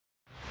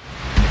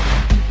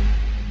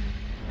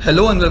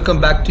Hello and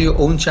welcome back to your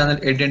own channel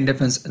Indian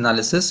Defense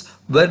Analysis,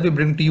 where we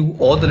bring to you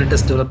all the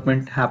latest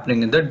development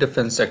happening in the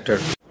defense sector.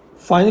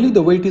 Finally,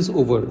 the wait is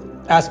over.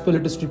 As per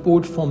latest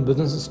report from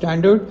Business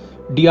Standard,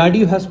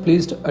 DRDO has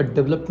placed a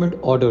development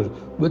order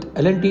with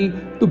L&T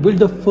to build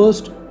the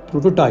first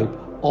prototype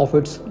of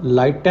its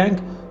light tank,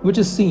 which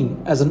is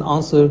seen as an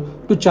answer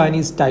to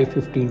Chinese Type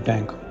 15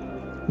 tank.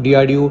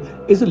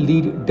 DRDO is a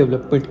lead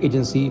development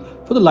agency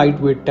for the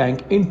lightweight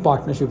tank in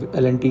partnership with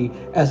L&T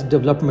as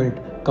development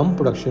cum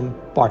production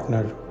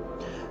partner.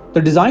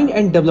 The design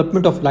and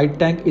development of light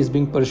tank is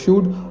being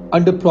pursued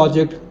under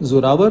Project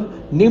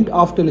Zorawar, named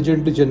after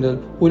legendary general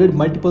who led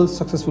multiple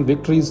successful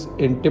victories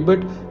in Tibet,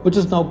 which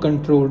is now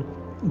controlled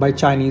by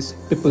Chinese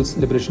People's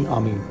Liberation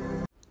Army.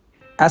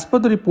 As per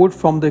the report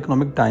from the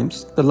Economic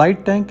Times, the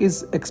light tank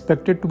is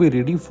expected to be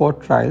ready for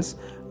trials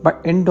by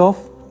end of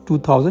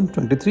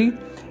 2023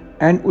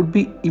 and would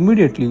be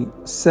immediately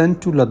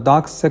sent to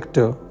Ladakh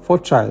sector for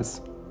trials.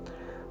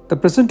 The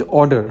present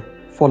order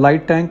for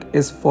light tank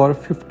is for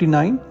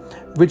 59,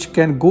 which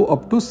can go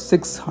up to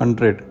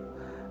 600.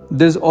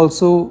 There is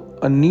also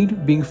a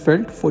need being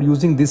felt for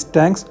using these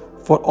tanks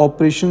for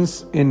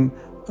operations in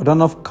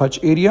run of Kutch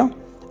area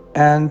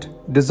and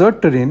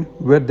desert terrain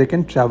where they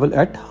can travel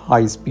at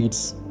high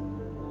speeds.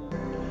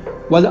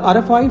 While the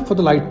RFI for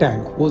the light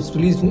tank was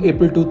released in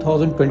April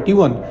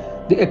 2021,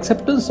 the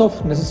acceptance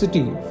of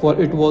necessity for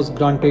it was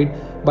granted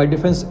by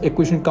Defence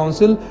Acquisition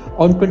Council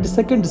on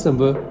 22nd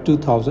December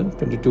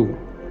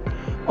 2022.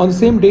 On the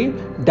same day,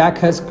 DAC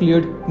has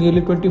cleared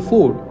nearly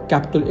 24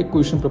 capital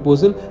acquisition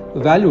proposal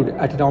valued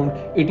at around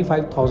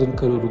 85,000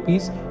 crore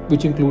rupees,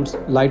 which includes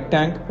light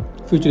tank,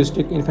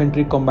 futuristic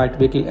infantry combat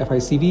vehicle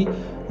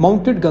FICV,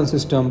 mounted gun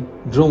system,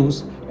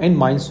 drones and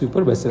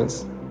minesweeper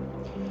vessels.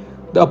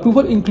 The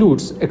approval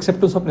includes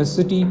acceptance of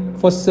necessity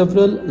for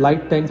several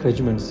light tank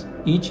regiments,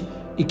 each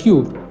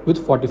equipped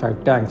with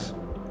 45 tanks.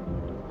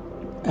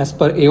 As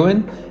per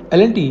AON,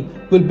 L&T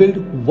will build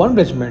one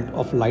regiment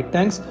of light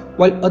tanks,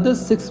 while other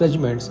 6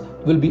 regiments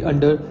will be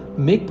under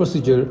make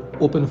procedure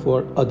open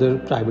for other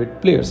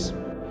private players.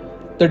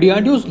 The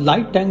DRDO's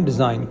light tank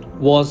design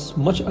was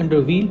much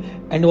under wheel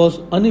and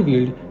was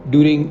unveiled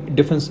during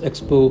Defence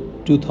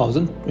Expo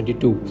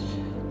 2022.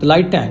 The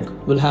light tank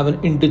will have an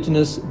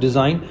indigenous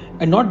design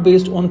and not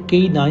based on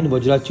K9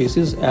 Vajra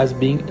chassis as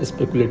being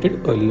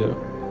speculated earlier.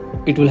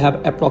 It will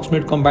have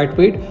approximate combat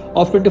weight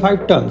of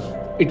 25 tons.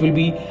 It will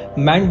be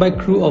manned by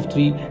crew of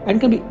 3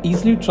 and can be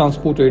easily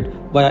transported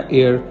via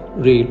air,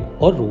 rail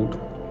or road.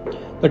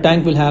 The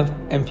tank will have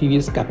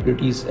amphibious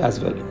capabilities as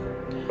well.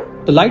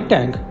 The light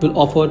tank will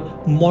offer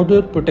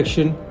modular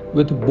protection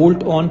with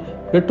bolt-on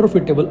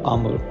retrofittable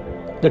armor.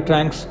 The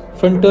tank's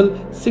frontal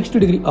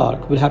 60-degree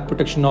arc will have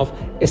protection of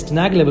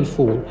STNAG level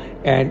 4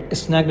 and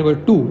STNAG level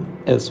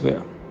 2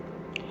 elsewhere.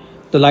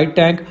 The light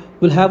tank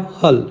will have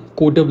hull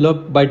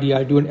co-developed by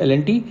DRDO and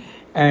L&T,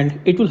 and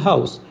it will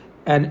house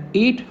an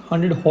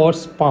 800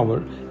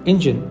 horsepower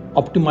engine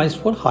optimized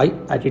for high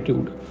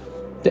altitude.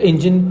 The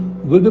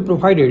engine will be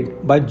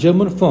provided by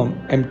German firm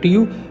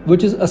MTU,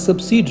 which is a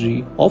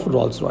subsidiary of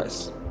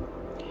Rolls-Royce.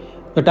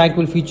 The tank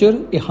will feature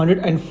a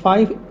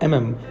 105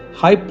 mm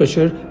high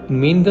pressure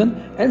main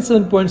gun and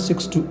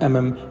 7.62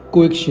 mm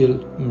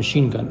coaxial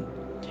machine gun.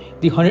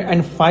 The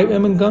 105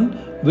 mm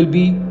gun will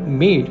be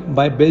made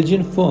by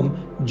Belgian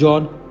firm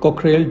John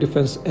Cockerell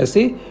Defense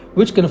SA,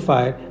 which can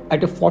fire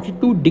at a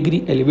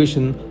 42-degree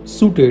elevation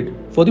suited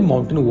for the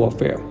mountain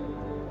warfare.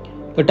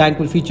 The tank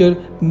will feature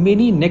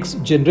many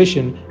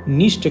next-generation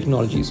niche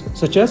technologies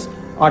such as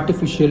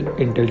artificial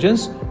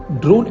intelligence,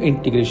 drone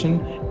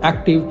integration,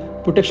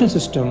 active protection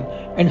system,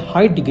 and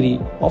high degree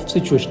of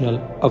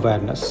situational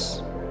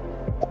awareness.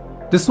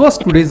 This was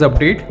today's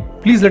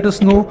update. Please let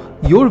us know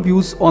your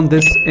views on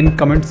this in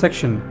comment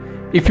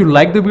section. If you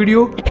like the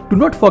video, do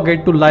not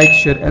forget to like,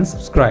 share and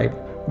subscribe.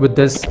 With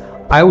this,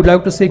 I would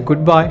like to say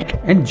goodbye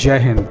and Jai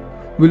Hind.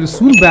 We'll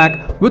soon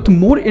back with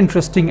more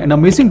interesting and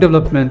amazing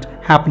development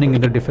happening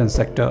in the defense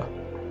sector.